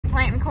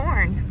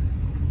corn.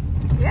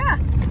 Yeah,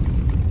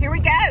 here we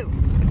go.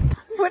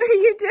 What are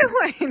you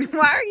doing?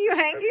 Why are you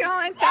hanging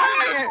on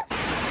tight?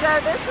 So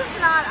this is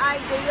not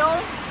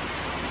ideal.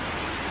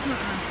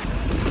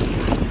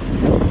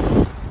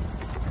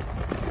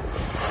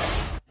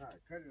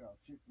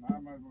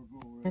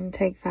 And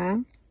take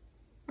 5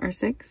 or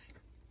 6.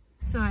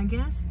 So I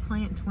guess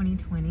plant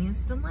 2020 is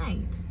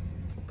delayed.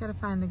 Gotta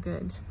find the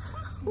good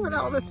when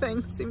all the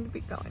things seem to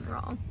be going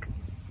wrong.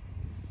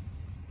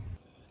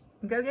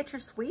 Go get your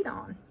sweet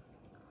on.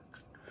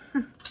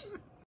 Good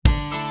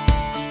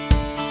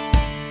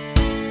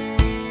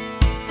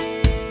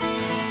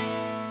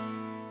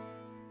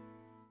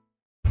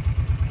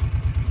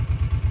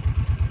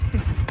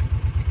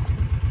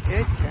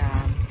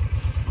job.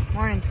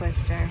 Morning,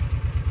 Twister.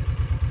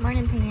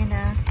 Morning,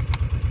 Panda.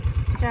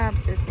 Good job,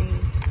 Sissy.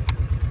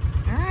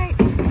 All right,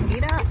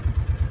 eat up,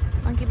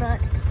 monkey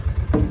butts.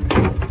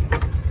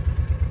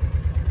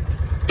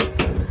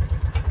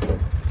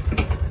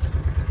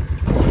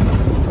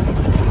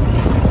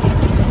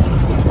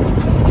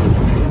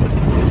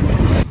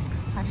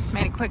 I just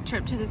made a quick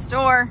trip to the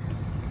store.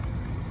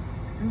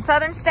 And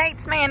Southern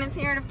States man is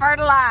here to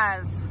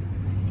fertilize.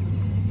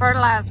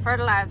 Fertilize,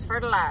 fertilize,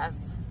 fertilize.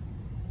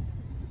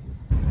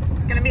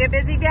 It's gonna be a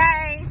busy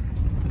day.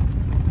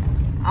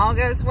 All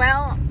goes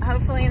well.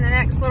 Hopefully in the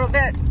next little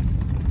bit,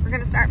 we're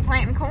gonna start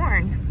planting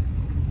corn.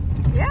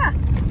 Yeah,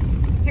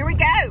 here we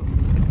go.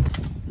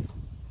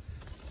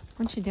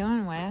 What you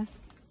doing, Wes?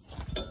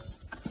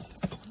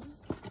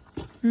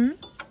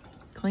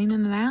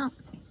 Cleaning it out?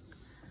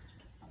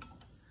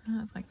 Oh,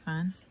 that's like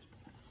fun.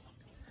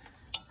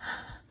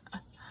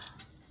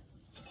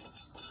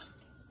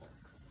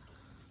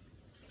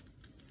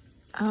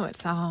 Oh,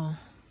 it's all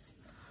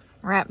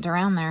wrapped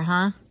around there,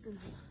 huh?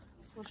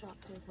 Watch out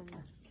from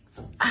there.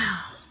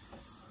 Ow.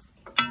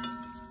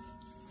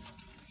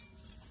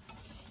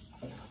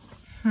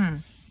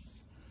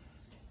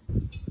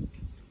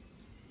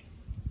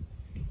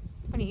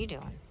 What are you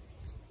doing?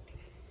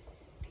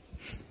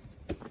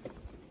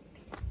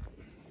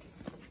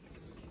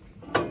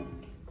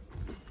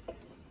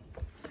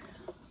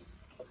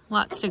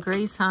 Lots to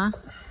grease, huh?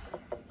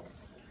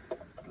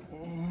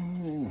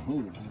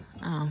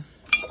 Oh.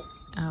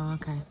 Oh,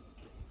 okay.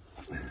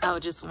 Oh,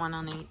 just one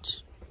on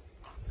each.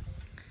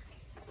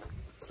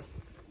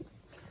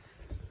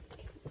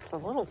 It's a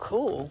little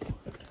cool.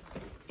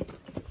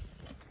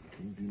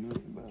 Can't do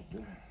nothing about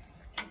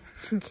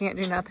that. You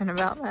can't do nothing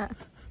about that.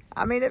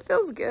 I mean, it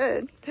feels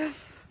good.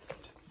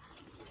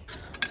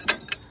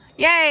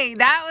 Yay,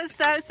 that was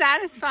so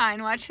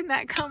satisfying watching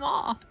that come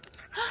off.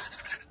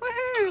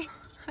 Woohoo!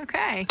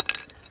 Okay.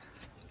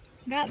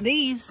 Got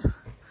these.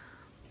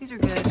 These are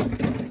good.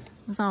 It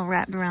was all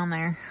wrapped around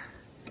there.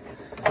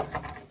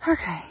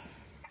 Okay.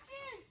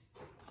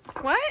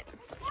 What?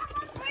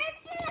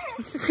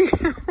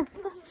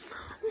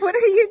 What are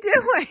you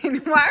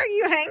doing? Why are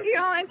you hanging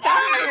on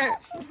tight?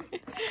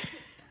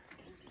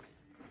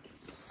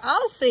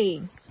 I'll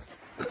see.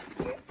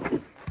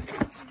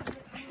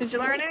 Did you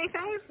learn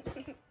anything?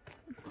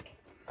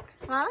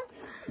 Huh?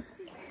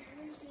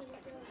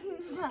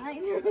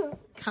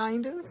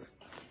 Kind of.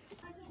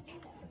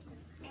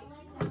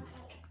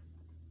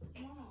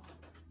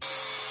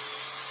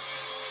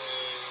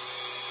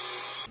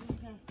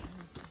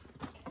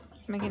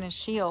 He's making a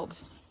shield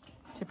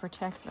to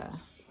protect the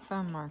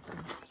foam marker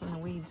from the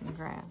weeds and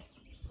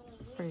grass.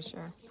 Pretty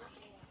sure.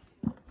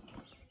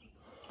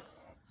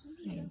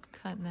 You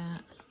cut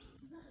that.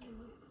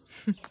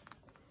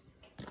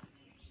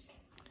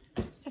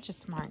 Such a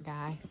smart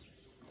guy.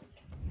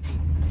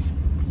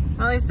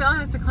 Well, he still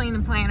has to clean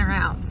the planter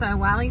out. So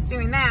while he's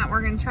doing that,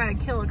 we're going to try to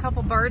kill a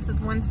couple birds with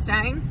one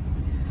stone.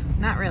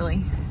 Not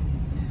really.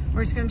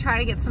 We're just going to try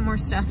to get some more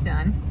stuff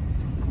done.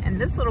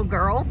 And this little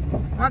girl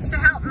wants to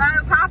help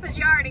mow Papa's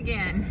yard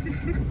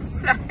again.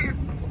 So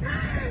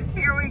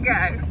here we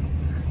go.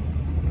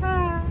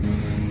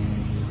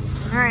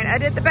 All right, I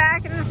did the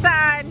back and the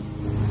side.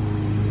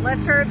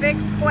 Left her a big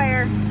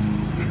square.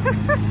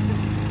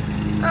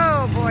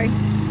 Oh boy,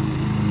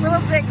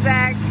 little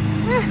zigzag.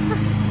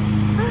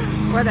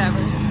 Whatever,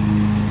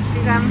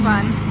 she's having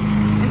fun.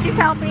 And she's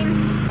helping.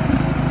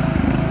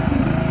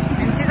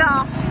 And she's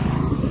off.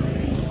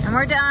 And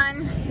we're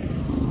done.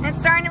 It's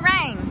starting to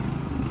rain.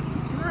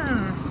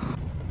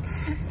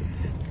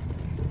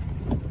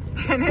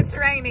 And it's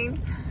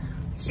raining.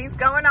 She's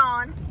going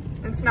on.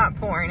 It's not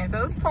pouring. If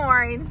it was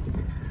pouring,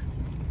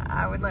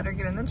 I would let her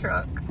get in the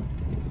truck.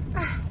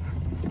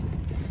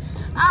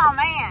 Oh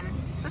man,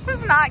 this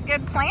is not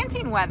good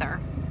planting weather.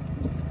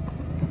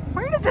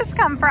 Where did this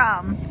come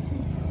from?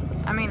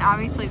 I mean,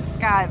 obviously the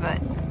sky, but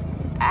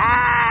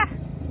ah!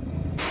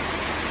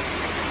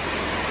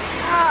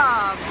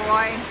 Oh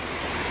boy.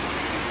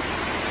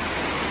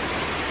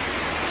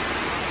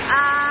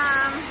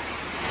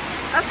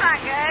 That's not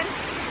good.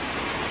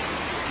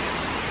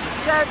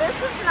 So this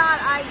is not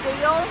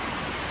ideal.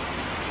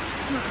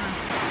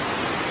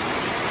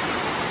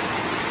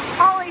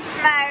 Holy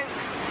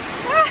smokes.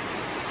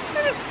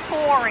 It is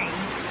pouring.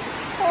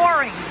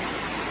 Pouring.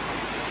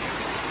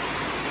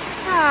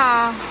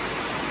 Oh,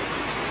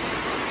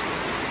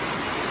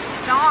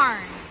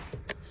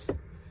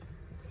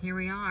 here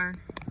we are.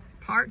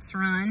 Parts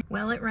run.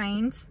 Well, it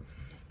rained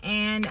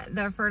and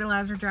the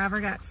fertilizer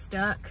driver got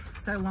stuck.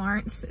 So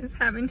Lawrence is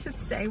having to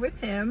stay with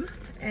him.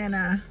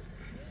 And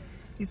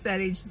he said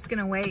he's just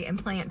gonna wait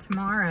and plant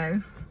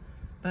tomorrow.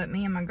 But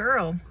me and my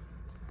girls,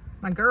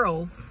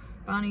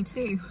 Bonnie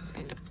too,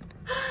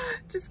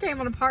 just came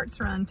on a parts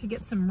run to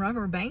get some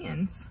rubber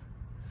bands.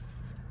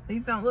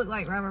 These don't look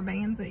like rubber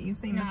bands that you've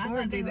seen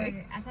before, do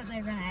they? I thought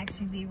they were gonna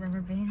actually be rubber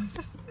bands.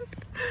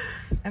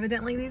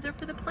 Evidently these are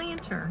for the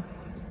planter.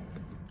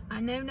 I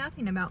know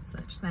nothing about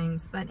such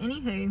things, but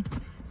anywho,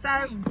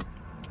 so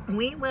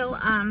we will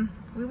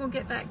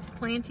get back to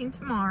planting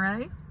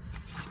tomorrow,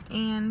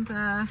 and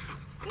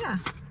yeah,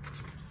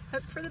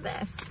 hope for the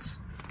best.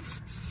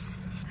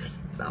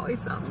 It's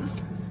always something.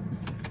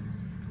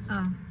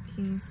 Oh,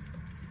 keys.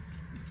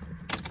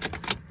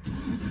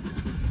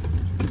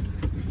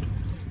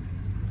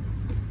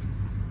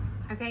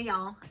 Okay,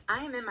 y'all,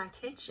 I am in my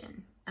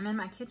kitchen. I'm in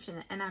my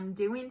kitchen and I'm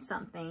doing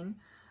something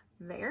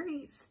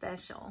very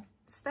special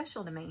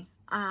to me.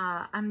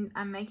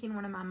 I'm making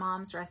one of my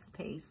mom's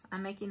recipes.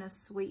 I'm making a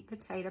sweet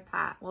potato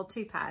pie. Well,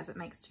 2 pies. It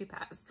makes 2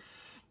 pies.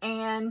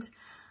 And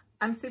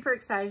I'm super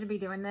excited to be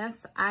doing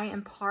this. I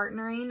am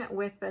partnering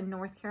with the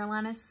North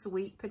Carolina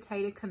Sweet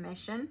Potato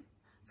Commission.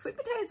 Sweet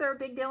potatoes are a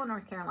big deal in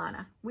North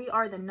Carolina. We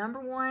are the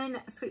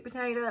 #1 sweet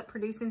potato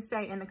producing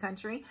state in the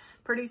country,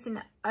 producing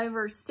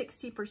over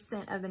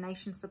 60% of the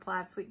nation's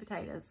supply of sweet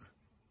potatoes.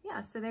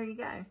 Yeah, so there you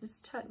go.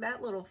 Just tuck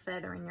that little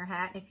feather in your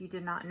hat if you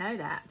did not know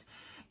that.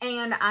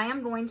 And I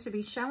am going to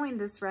be showing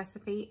this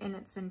recipe in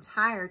its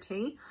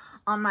entirety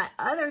on my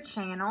other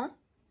channel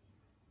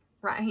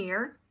right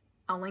here.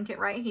 I'll link it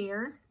right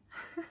here.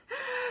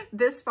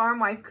 This Farm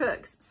Wife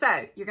Cooks.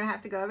 So you're going to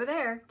have to go over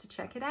there to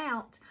check it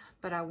out.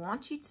 But I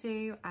want you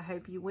to. I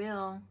hope you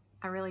will.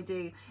 I really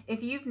do.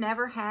 If you've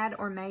never had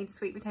or made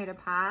sweet potato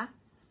pie,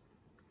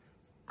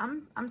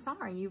 I'm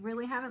sorry. You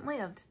really haven't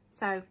lived.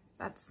 So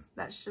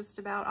that's just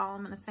about all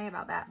I'm going to say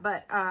about that.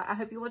 But I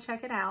hope you will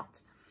check it out.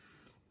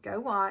 Go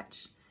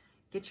watch.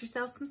 Get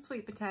yourself some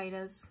sweet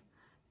potatoes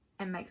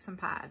and make some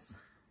pies.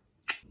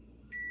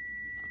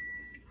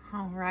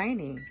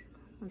 Alrighty.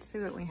 Let's see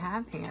what we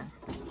have here.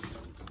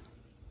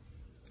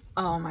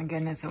 Oh my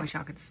goodness. I wish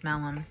y'all could smell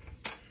them.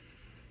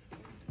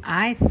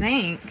 I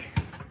think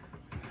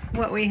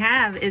what we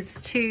have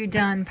is 2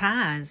 done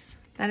pies.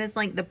 That is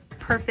like the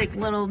perfect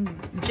little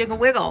jiggle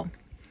wiggle.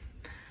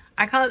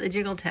 I call it the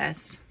jiggle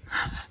test.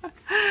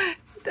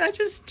 I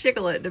just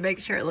jiggle it to make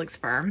sure it looks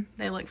firm.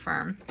 They look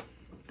firm.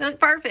 They look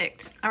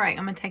perfect. All right,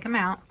 I'm gonna take them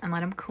out and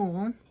let them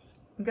cool.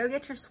 Go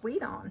get your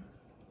sweet on.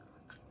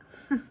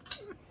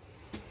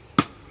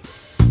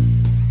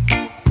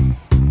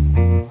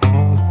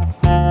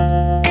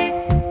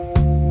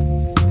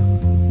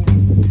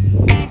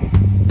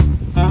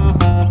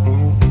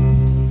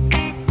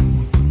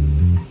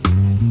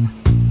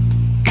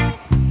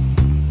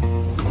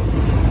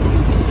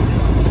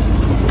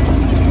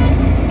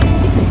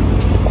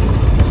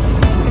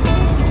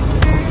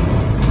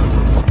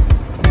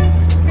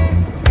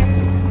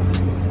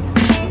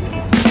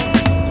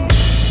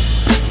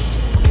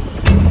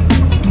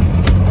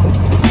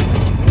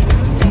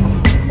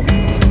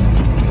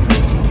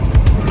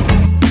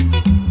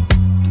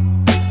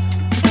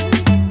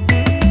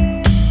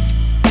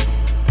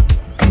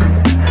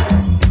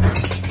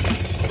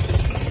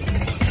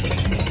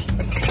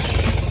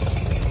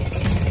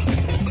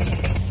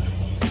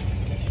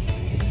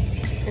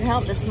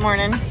 Help this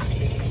morning.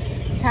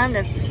 It's time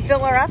to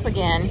fill her up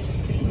again.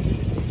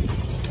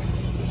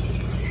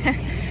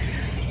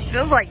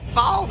 Feels like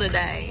fall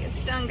today.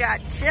 It's done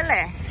got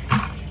chilly.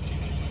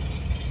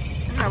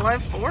 It's in the low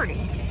 40s.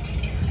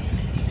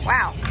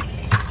 Wow.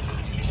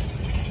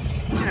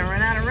 I'm gonna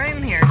run out of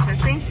room here,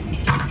 sissy.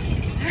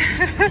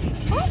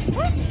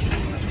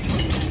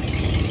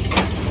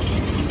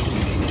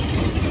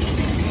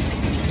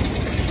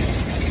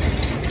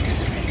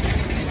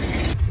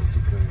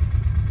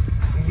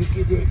 You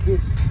get that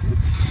kiss.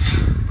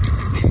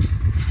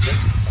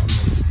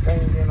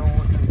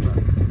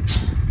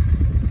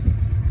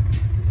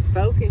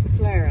 Focus,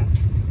 Clara.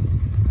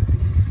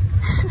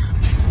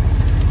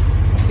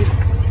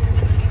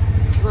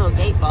 Little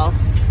gate balls.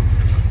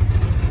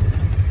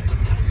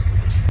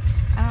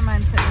 I don't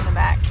mind sitting in the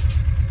back.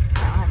 I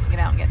don't have to get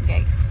out and get the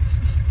gates.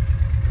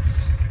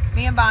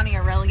 Me and Bonnie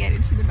are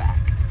relegated to the back.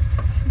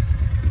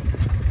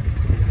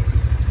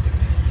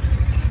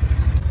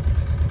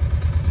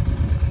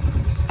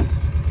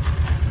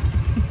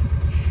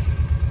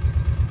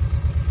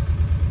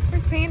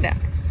 Panda.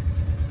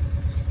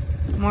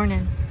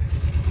 Morning.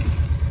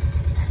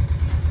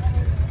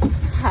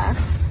 Huh?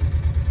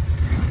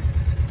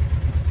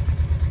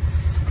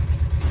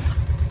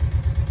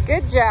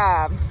 Good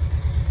job.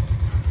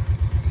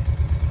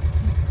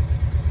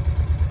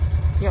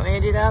 You want me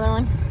to do the other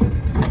one?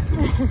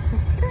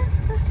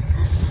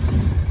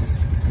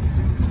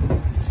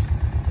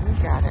 You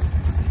got it.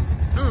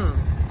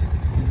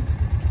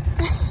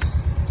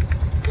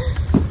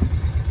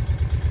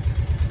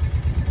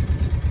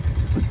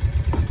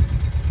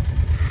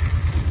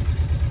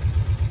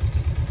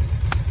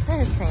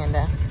 There's Panda.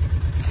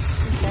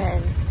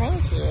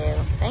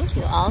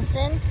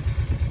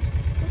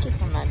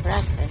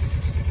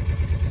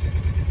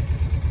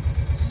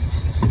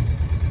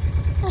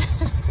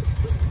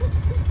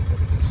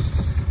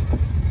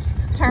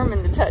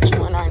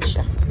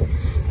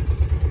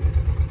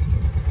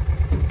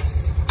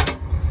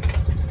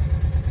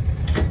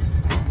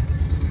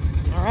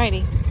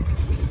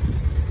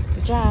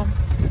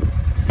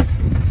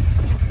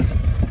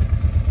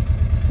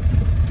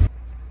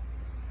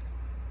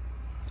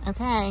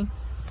 Okay.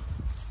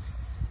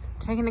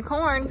 Taking the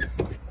corn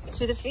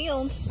to the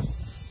field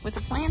with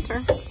the planter.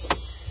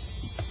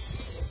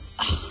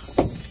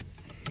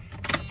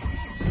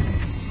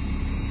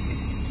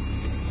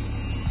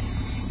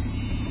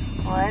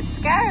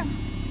 Let's go.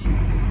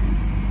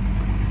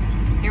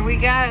 Here we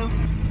go.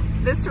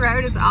 This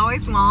road is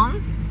always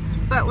long,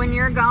 but when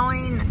you're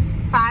going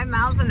 5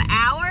 miles an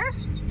hour,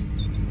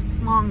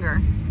 it's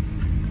longer.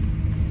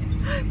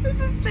 This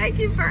is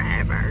taking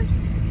forever.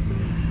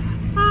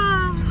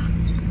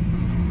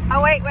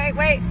 Oh, wait.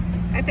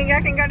 I think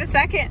I can go to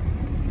second.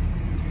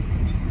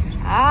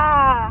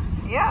 Ah,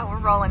 yeah, we're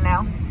rolling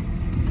now.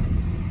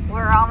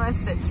 We're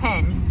almost at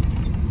 10.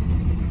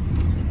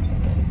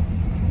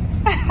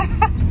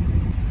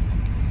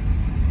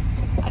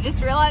 I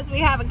just realized we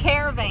have a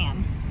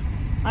caravan.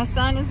 My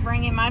son is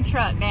bringing my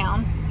truck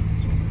down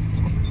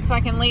so I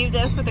can leave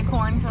this with the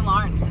corn for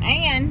Lawrence.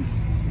 And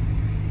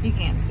you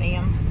can't see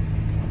him.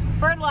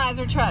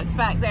 Fertilizer truck's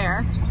back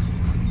there.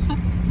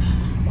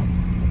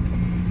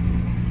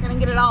 Gonna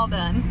get it all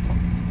done.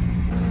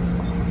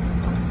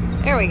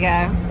 There we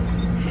go.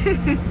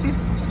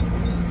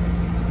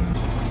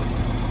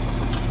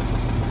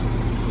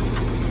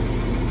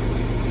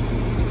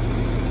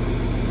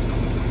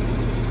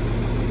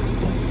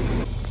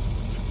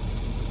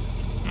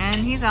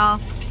 And he's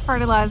off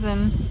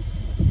fertilizing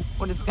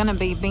what is gonna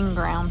be bean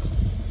ground.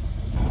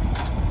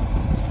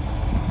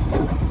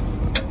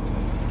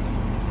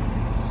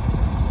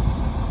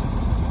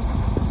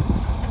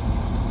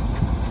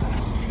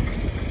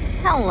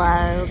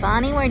 Hello,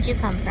 Bonnie. Where'd you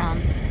come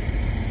from?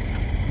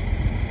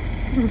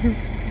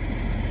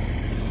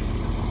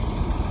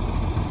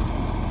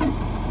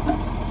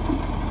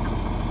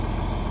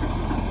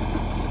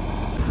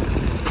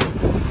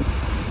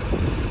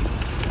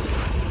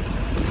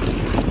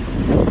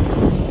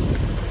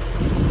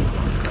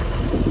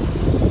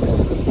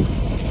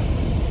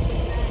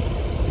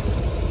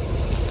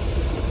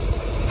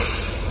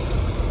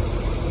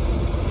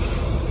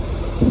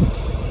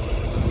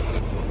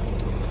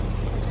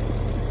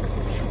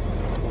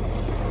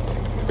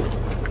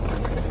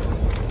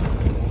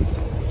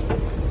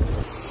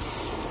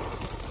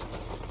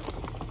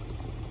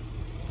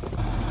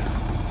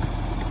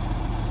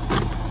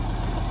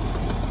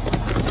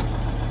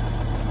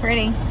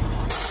 Pretty.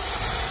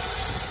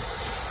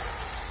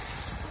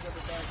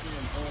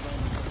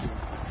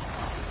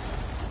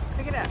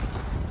 Pick it up.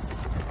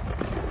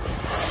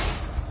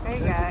 There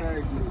you go.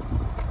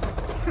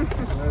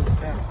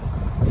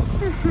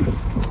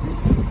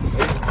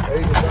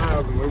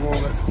 80,000. We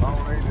want it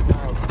all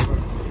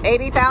 80,000.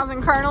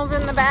 80,000 kernels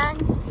in the bag?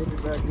 Put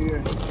it back here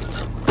and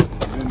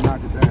then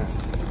knock it down.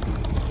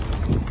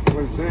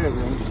 What it says,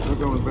 man.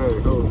 Look on the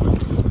bag. Hold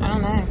it. I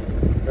don't know.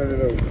 Turn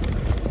it over.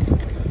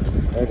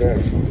 Okay.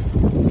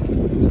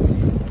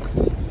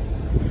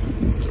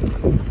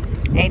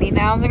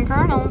 80,000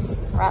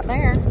 kernels right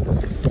there.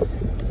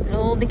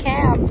 Little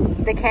decab.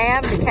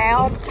 Decab.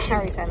 How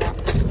are you saying that?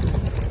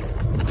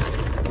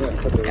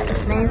 Got the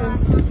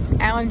sneezes,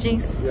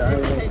 allergies. Yeah, I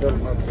don't want to cut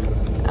them up too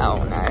much.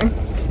 Oh no,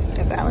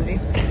 it's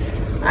allergies.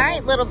 All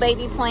right, little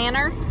baby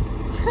planter.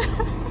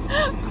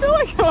 I feel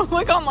like I'll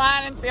look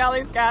online and see all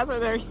these guys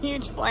with their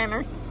huge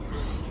planters.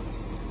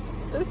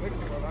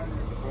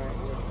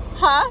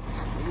 Huh?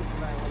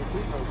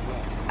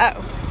 Oh,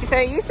 so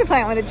I used to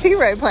plant with the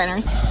 2-row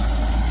planters.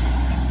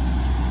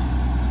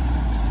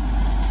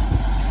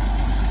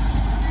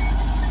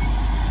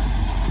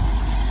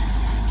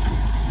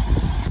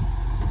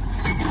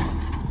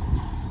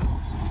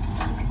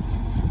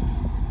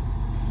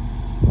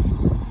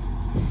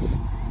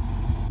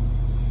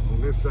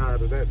 On this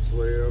side of that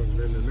swell, and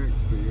then the next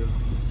field,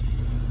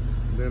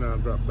 and then I'll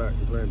drop back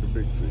to plant the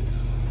big field.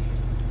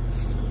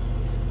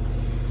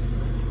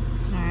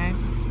 All right,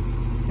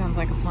 sounds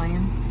like a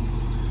plan.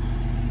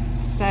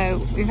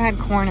 So we've had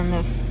corn in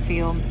this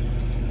field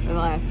for the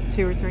last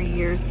 2 or 3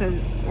 years. So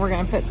we're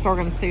gonna put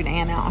sorghum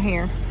Sudan out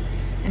here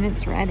and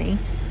it's ready.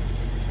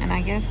 And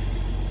I guess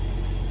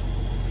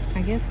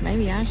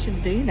maybe I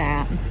should do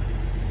that.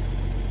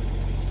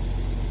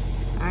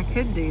 I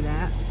could do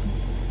that.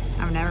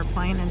 I've never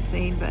planted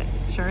seed, but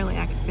surely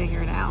I could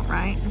figure it out,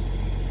 right?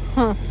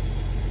 Huh.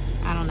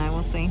 I don't know,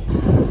 we'll see.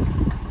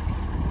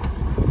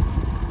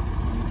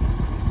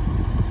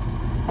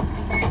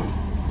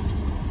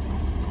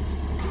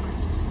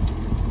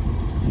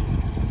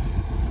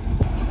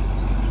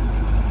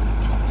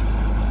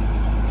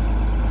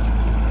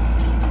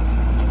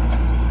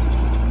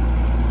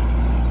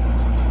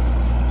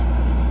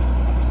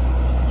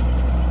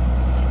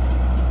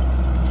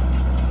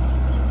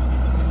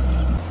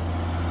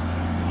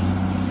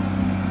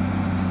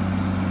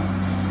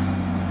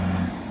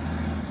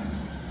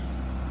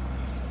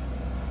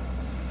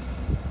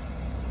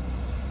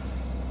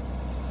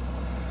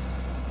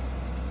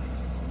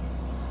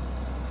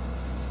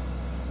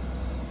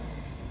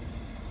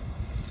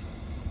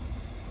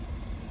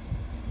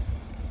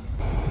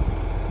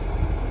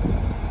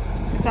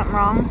 Something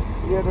wrong?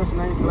 Yeah, that's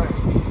name black.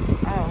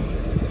 Oh.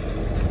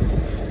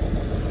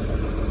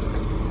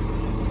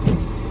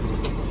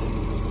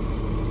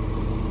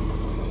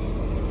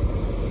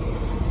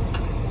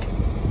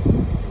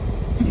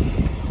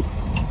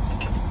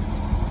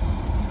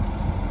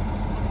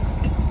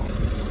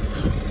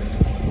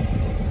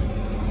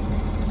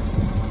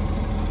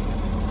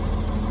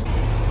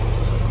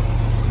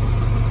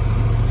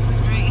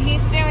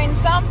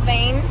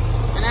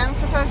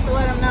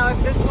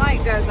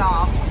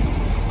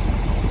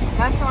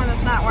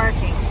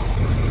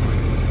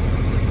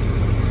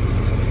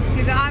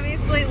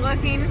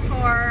 looking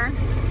for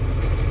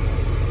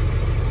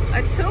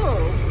a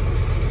tool,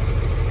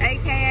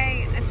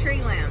 aka a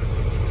tree limb.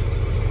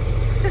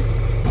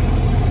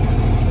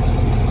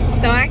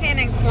 So I can't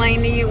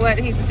explain to you what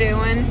he's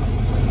doing,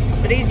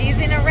 but he's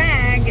using a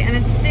rag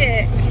and a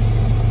stick,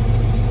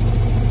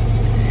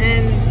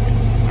 and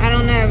I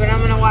don't know, but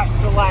I'm gonna watch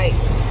the light.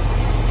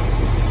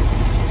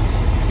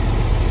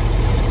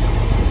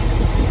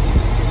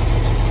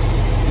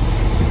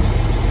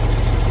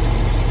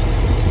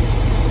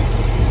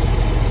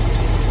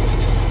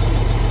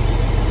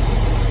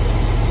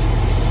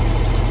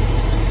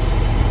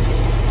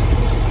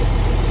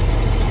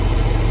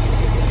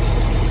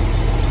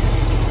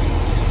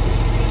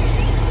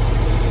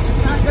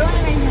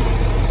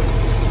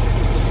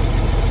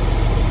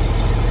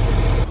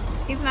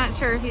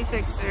 Sure if he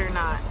fixed it or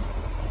not.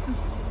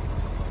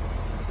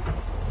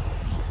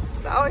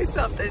 It's always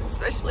something,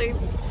 especially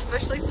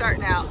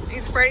starting out.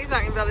 He's afraid he's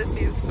not gonna be able to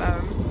see his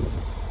phone.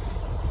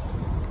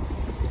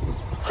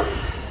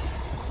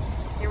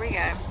 Here we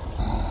go.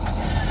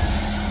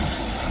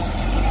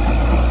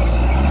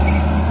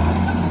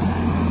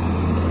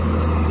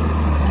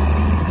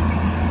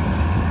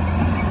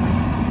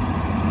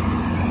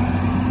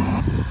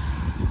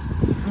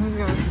 He's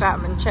gonna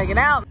stop and check it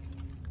out.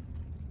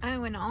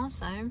 Oh, and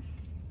also,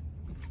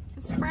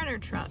 the spreader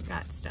truck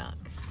got stuck.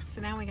 So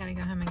now we gotta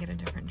go home and get a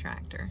different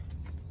tractor.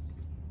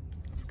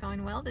 It's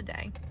going well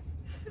today.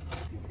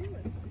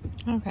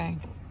 Okay,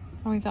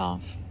 oh, he's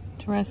off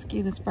to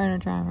rescue the spreader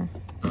driver.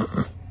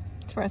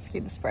 To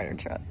rescue the spreader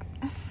truck.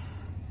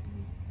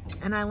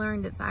 And I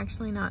learned it's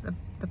actually not,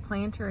 the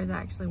planter is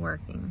actually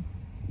working.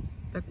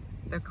 The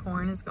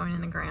corn is going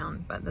in the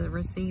ground, but the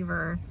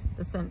receiver,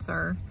 the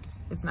sensor,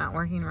 is not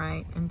working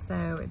right, and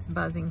so it's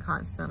buzzing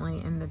constantly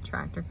in the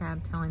tractor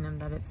cab telling him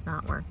that it's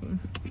not working.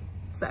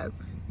 So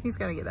he's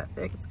got to get that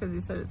fixed because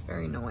he said it's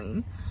very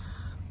annoying,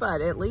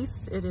 but at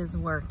least it is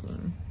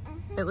working.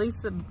 At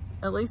least the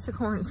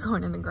corn is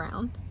going in the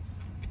ground.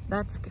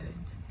 That's good.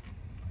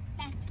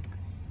 That's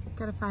good.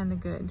 Gotta find the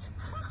good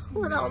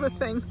when all the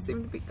things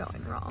seem to be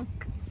going wrong.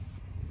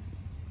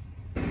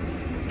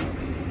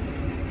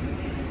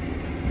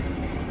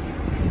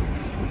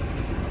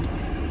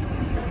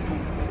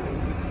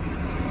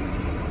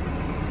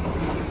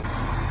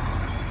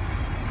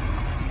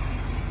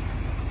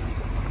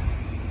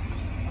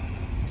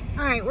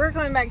 All right, we're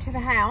going back to the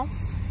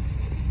house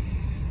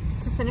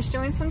to finish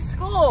doing some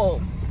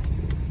school.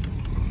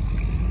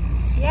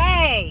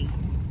 Yay!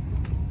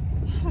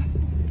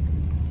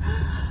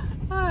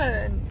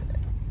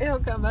 He'll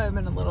come home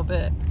in a little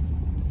bit,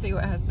 see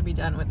what has to be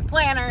done with the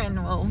planter,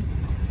 and we'll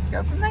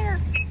go from there.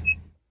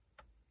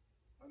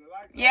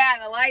 Yeah,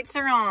 the lights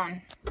are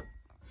on. All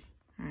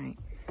right,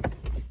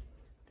 doing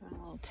a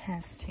little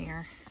test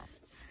here.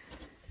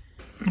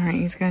 All right,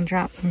 he's gonna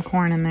drop some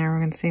corn in there.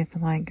 We're gonna see if the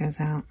light goes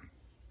out.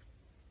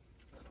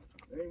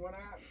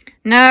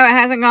 No, it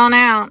hasn't gone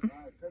out.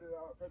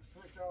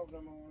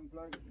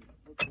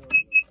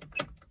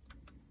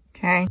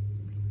 Okay.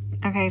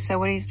 Okay, so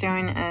what he's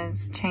doing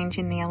is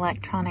changing the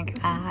electronic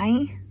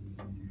eye.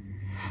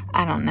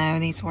 I don't know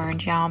these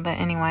words, y'all, but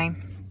anyway.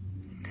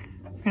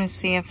 We're gonna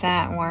see if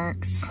that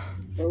works.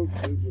 He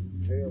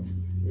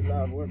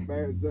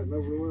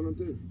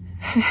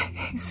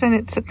said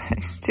it's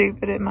supposed to,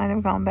 but it might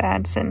have gone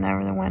bad sitting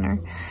over the winter.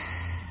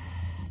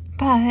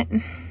 But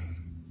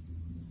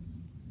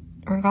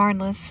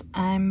regardless,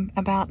 I'm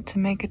about to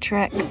make a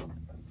trek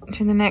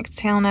to the next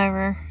town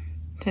over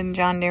to the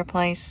John Deere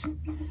place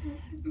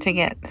to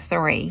get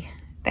 3.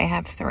 They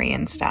have 3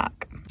 in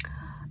stock.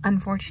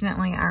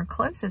 Unfortunately, our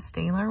closest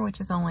dealer, which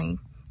is only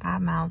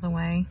 5 miles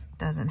away,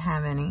 doesn't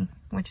have any,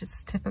 which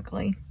is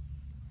typically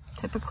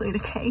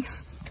the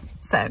case.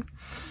 So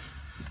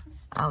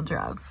I'll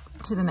drive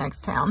to the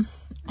next town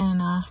and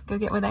go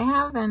get what they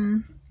have,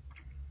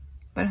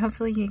 but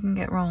hopefully he can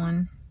get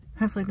rolling.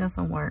 Hopefully this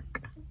will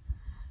work.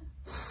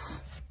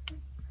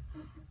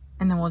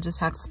 And then we'll just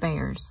have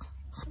spares.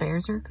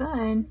 Spares are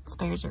good.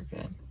 Spares are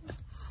good.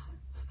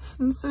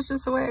 This is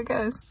just the way it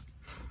goes.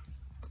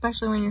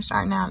 Especially when you're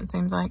starting out, it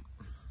seems like.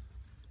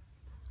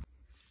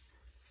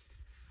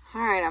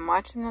 All right, I'm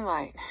watching the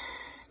light.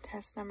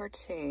 Test number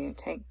 2.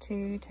 Take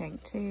 2,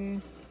 take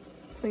 2.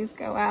 Please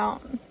go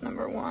out.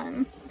 Number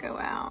 1, go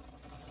out.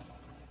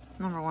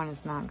 Number 1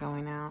 is not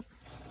going out.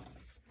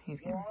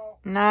 He's going.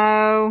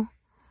 No.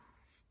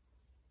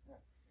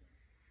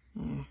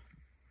 Yeah.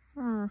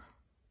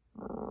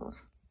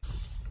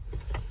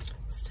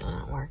 Still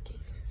not working.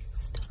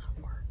 Still not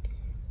working.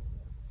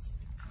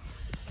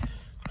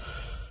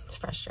 It's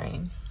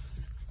frustrating.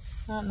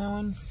 Not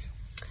knowing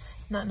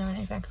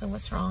exactly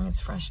what's wrong is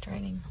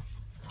frustrating.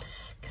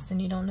 Because then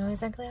you don't know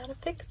exactly how to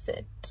fix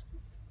it.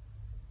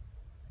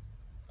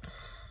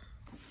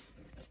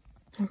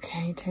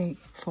 Okay, take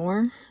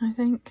 4, I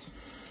think.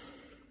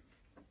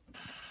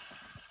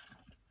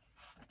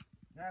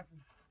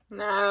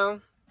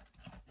 No.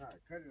 Alright,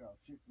 cut it off.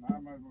 I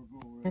might as well go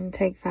away. And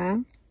take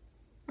 5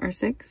 or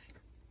 6.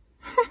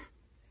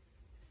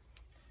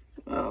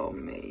 Oh,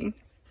 me.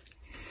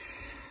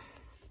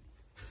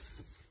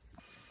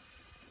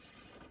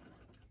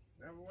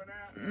 Never went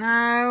out?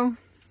 No.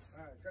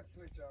 All right, cut the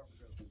switch off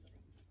and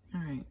go.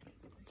 All right,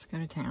 let's go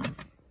to town.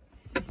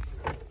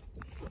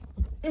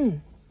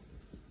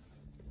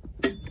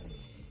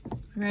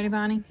 Ready,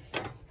 Bonnie?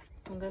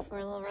 We'll go for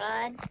a little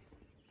ride.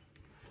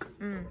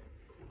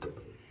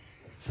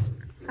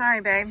 Sorry,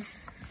 babe.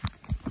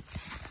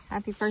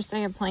 Happy first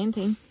day of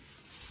planting.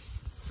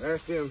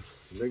 Ask them.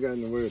 They got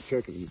in the way of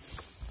checking.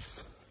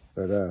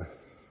 But,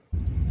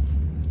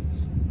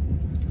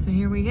 So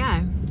here we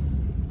go.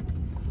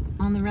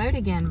 On the road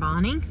again,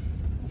 Bonnie.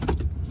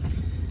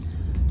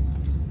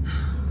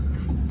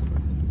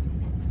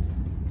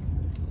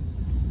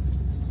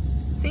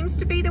 Seems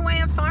to be the way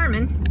of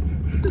farming.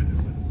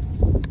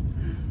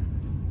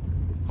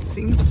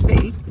 Seems to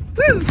be.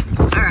 Woo!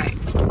 All right,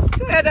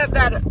 head up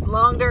that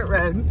long dirt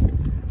road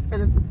for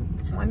the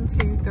 1,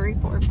 2, 3,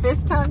 4,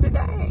 5th time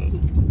today.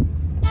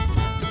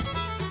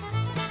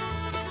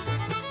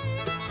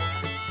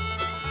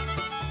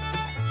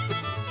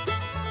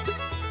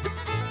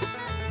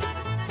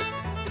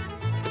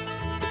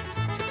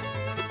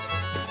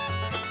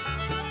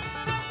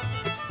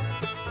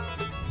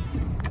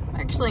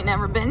 Actually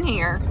never been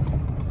here.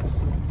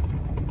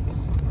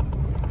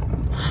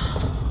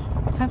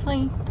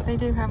 Hopefully they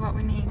do have what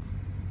we need.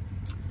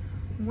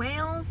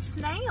 Well,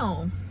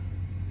 Snail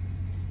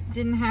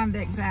didn't have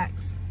the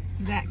exact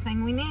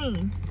thing we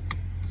need.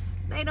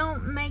 They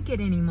don't make it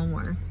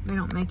anymore.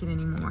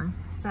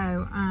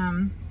 So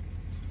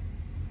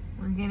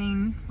we're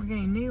getting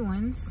new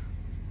ones,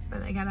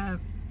 but they gotta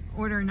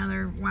order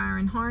another wire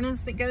and harness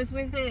that goes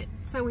with it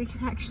so we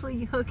can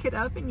actually hook it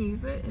up and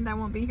use it, and that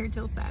won't be here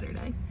till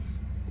Saturday.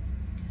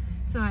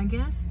 So I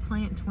guess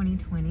Plant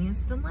 2020 is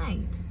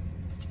delayed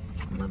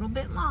a little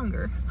bit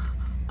longer.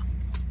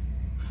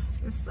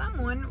 If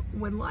someone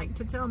would like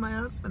to tell my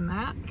husband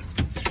that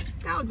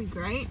would be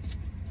great.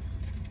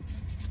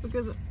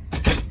 Because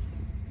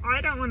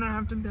I don't want to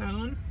have to tell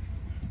him.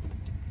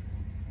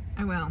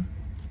 Oh well,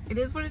 it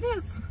is what it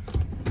is.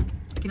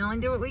 We can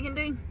only do what we can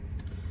do.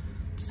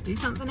 Just do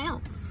something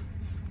else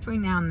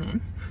between now and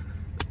then.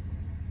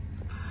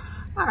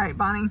 All right,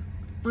 Bonnie,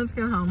 let's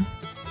go home.